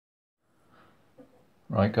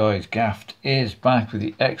Right guys, Gaft is back with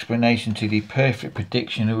the explanation to the perfect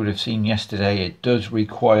prediction you would have seen yesterday. It does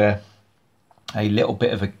require a little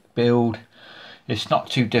bit of a build. It's not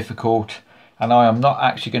too difficult, and I am not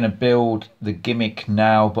actually going to build the gimmick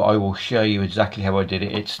now, but I will show you exactly how I did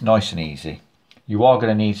it. It's nice and easy. You are going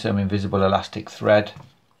to need some invisible elastic thread,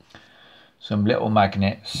 some little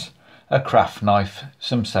magnets, a craft knife,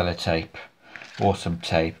 some sellotape or some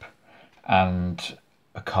tape, and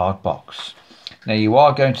a card box. Now you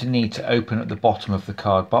are going to need to open up the bottom of the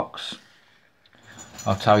card box.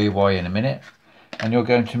 I'll tell you why in a minute. And you're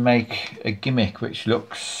going to make a gimmick which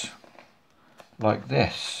looks like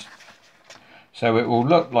this. So it will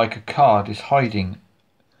look like a card is hiding.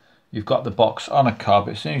 You've got the box on a card,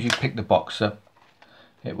 but as soon as you pick the box up,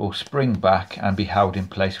 it will spring back and be held in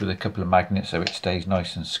place with a couple of magnets so it stays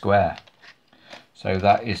nice and square. So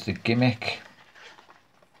that is the gimmick.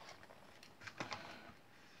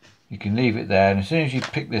 You can leave it there, and as soon as you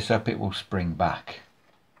pick this up it will spring back.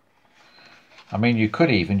 I mean, you could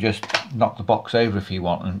even just knock the box over if you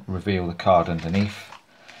want and reveal the card underneath,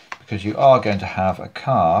 because you are going to have a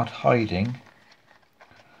card hiding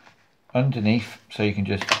underneath, so you can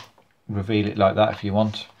just reveal it like that if you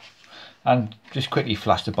want, and just quickly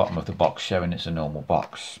flash the bottom of the box showing it's a normal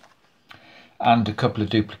box, and a couple of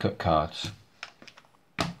duplicate cards.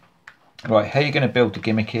 Right, how you're going to build the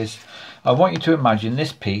gimmick is, I want you to imagine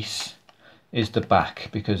this piece is the back,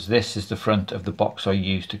 because this is the front of the box I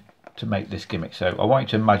used to make this gimmick. So I want you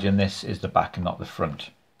to imagine this is the back and not the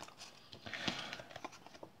front.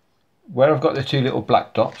 Where I've got the two little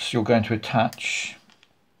black dots, you're going to attach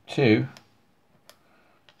two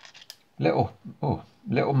little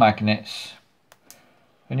magnets,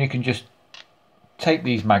 and you can just tape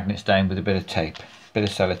these magnets down with a bit of tape, bit of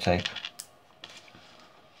sellotape.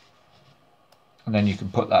 And then you can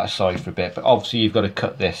put that aside for a bit, but obviously you've got to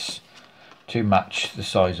cut this to match the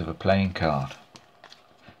size of a playing card.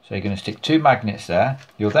 So you're going to stick two magnets there.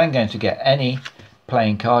 You're then going to get any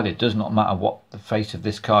playing card. It does not matter what the face of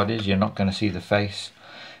this card is, you're not going to see the face,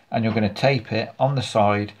 and you're going to tape it on the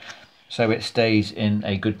side so it stays in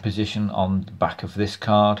a good position on the back of this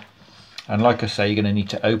card. And like I say, you're going to need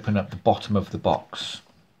to open up the bottom of the box,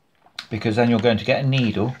 because then you're going to get a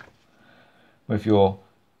needle with your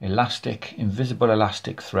invisible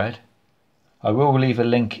elastic thread. I will leave a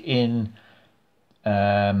link in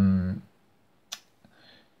the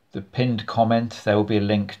pinned comment. There will be a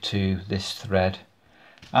link to this thread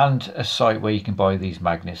and a site where you can buy these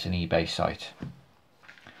magnets, an eBay site.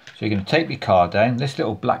 So you're going to tape your card down. This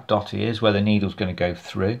little black dot here is where the needle's going to go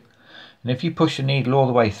through, and if you push the needle all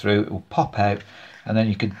the way through, it will pop out, and then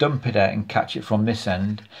you can dump it out and catch it from this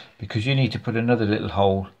end, because you need to put another little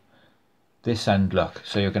hole this end, look,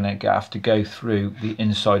 so you're going to have to go through the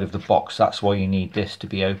inside of the box. That's why you need this to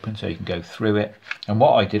be open, so you can go through it. And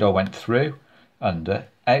what I did, I went through, under,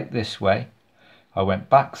 out this way, I went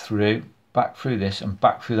back through this and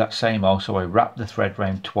back through that same hole, so I wrapped the thread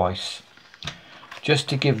round twice just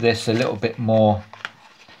to give this a little bit more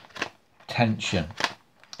tension.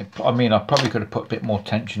 I mean, I probably could have put a bit more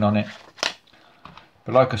tension on it,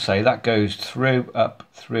 but like I say, that goes through, up,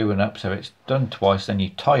 through and up, so it's done twice. Then you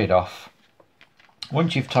tie it off.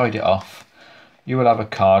 Once you've tied it off, you will have a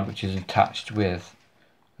card which is attached with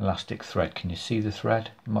elastic thread. Can you see the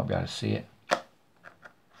thread? You might be able to see it.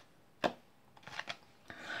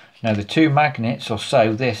 Now the two magnets, or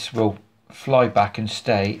so, this will fly back and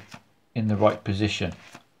stay in the right position,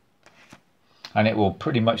 and it will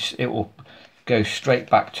go straight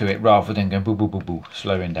back to it rather than going boo boo boo boo,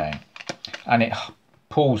 slowing down, and it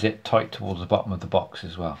pulls it tight towards the bottom of the box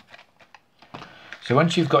as well. So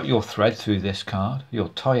once you've got your thread through this card, you'll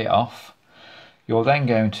tie it off. You're then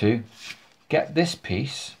going to get this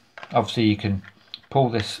piece. Obviously you can pull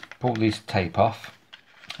this tape off,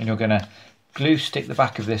 and you're going to glue stick the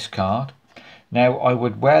back of this card. Now I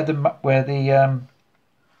would, where the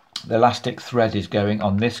elastic thread is going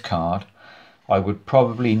on this card, I would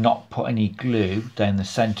probably not put any glue down the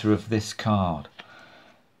center of this card,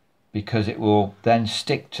 because it will then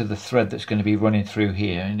stick to the thread that's going to be running through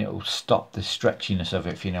here, and it will stop the stretchiness of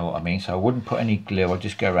it, if you know what I mean. So I wouldn't put any glue. I'll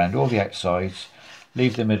just go around all the outsides,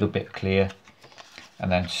 leave the middle bit clear, and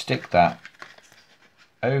then stick that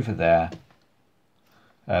over there.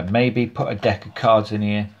 Maybe put a deck of cards in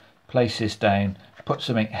here, place this down, put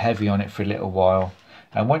something heavy on it for a little while,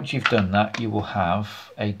 and once you've done that, you will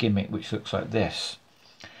have a gimmick which looks like this.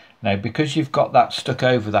 Now, because you've got that stuck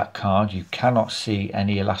over that card, you cannot see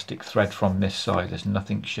any elastic thread from this side. There's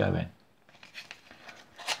nothing showing.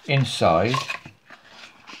 Inside,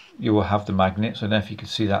 you will have the magnets. I don't know if you can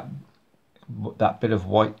see that bit of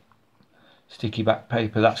white sticky back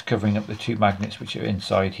paper. That's covering up the two magnets which are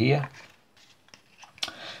inside here.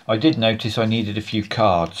 I did notice I needed a few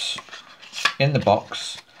cards in the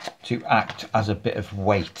box to act as a bit of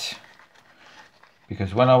weight,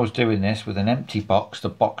 because when I was doing this with an empty box, the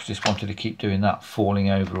box just wanted to keep doing that, falling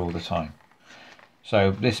over all the time.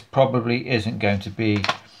 So this probably isn't going to be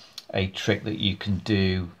a trick that you can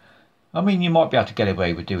do. I mean, you might be able to get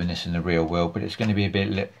away with doing this in the real world, but it's going to be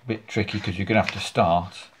a bit tricky, because you're going to have to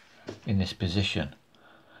start in this position.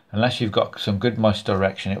 Unless you've got some good mouse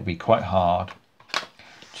direction, it'll be quite hard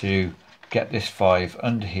to get this 5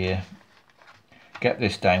 under here, get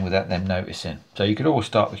this down without them noticing. So you could always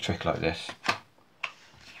start the trick like this.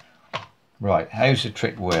 Right, how's the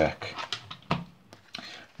trick work?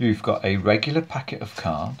 You've got a regular packet of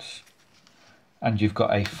cards, and you've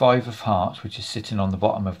got a 5 of hearts which is sitting on the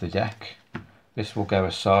bottom of the deck. This will go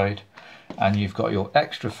aside, and you've got your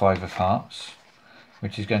extra 5 of hearts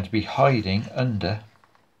which is going to be hiding under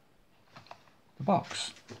the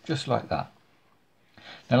box, just like that.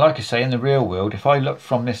 Now, like I say, in the real world, if I look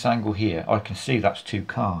from this angle here, I can see that's 2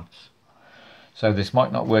 cards. So this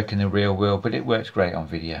might not work in the real world, but it works great on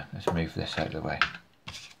video. Let's move this out of the way.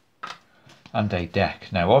 And a deck.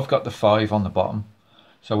 Now I've got the 5 on the bottom,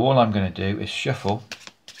 so all I'm going to do is shuffle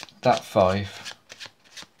that 5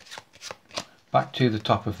 back to the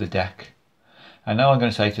top of the deck. And now I'm going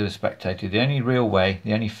to say to the spectator, the only real way,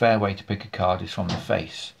 the only fair way to pick a card is from the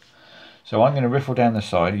face. So I'm going to riffle down the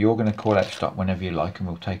side, you're going to call out stop whenever you like, and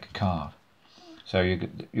we'll take a card. So you're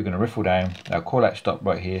going to riffle down, I'll call out stop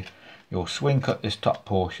right here, you'll swing cut this top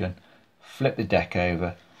portion, flip the deck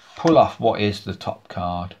over, pull off what is the top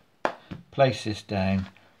card, place this down,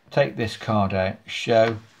 take this card out,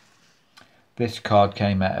 show this card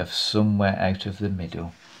came out of somewhere out of the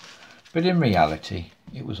middle, but in reality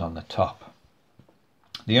it was on the top.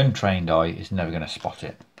 The untrained eye is never going to spot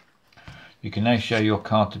it. You can now show your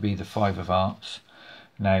card to be the 5 of hearts.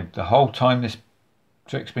 Now, the whole time this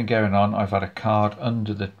trick's been going on, I've had a card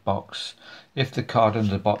under the box. If the card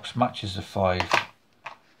under the box matches the 5,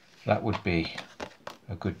 that would be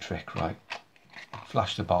a good trick, right?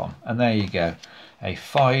 Flash the bottom, and there you go. A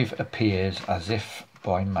 5 appears as if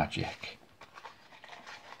by magic.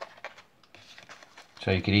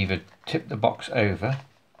 So you could either tip the box over,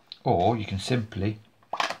 or you can simply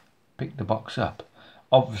pick the box up.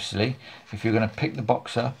 Obviously, if you're going to pick the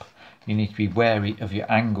box up, you need to be wary of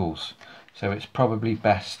your angles. So it's probably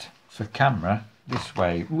best for camera this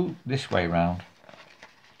way round.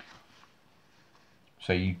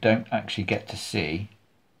 So you don't actually get to see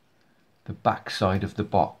the back side of the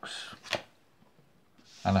box.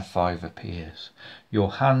 And a 5 appears.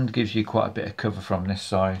 Your hand gives you quite a bit of cover from this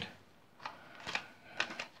side.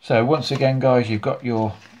 So once again, guys, you've got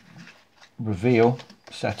your reveal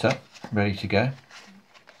set up, ready to go.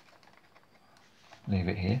 Leave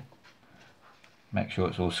it here. Make sure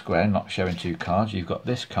it's all square, not showing 2 cards. You've got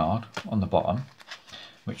this card on the bottom,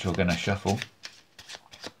 which we're going to shuffle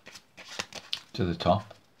to the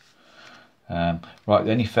top. Right,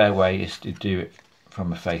 the only fair way is to do it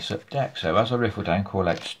from a face-up deck. So as I riffle down, call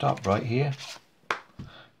out stop right here.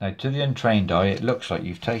 Now, to the untrained eye, it looks like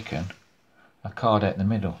you've taken a card out in the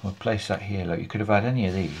middle. We'll place that here. Look, you could have had any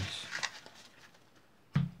of these.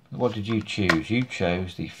 What did you choose? You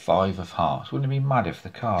chose the 5 of hearts. Wouldn't it be mad if the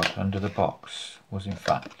card under the box was in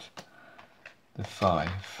fact the 5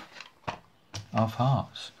 of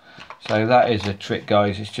hearts? So that is a trick,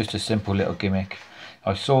 guys. It's just a simple little gimmick.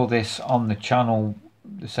 I saw this on the channel,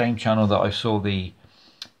 the same channel that I saw the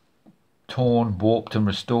torn, warped and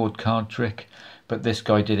restored card trick, but this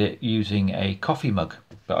guy did it using a coffee mug.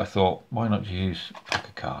 But I thought, why not use a pack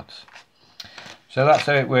of cards? So that's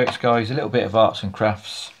how it works, guys. A little bit of arts and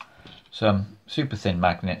crafts, some super thin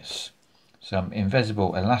magnets, some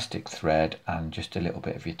invisible elastic thread, and just a little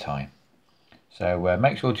bit of your time. So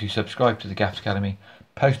make sure to subscribe to the Gaffs Academy,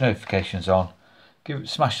 post notifications on,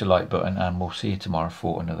 smash the like button, and we'll see you tomorrow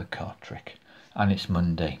for another card trick. And it's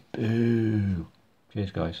Monday. Boo!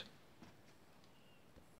 Cheers, guys.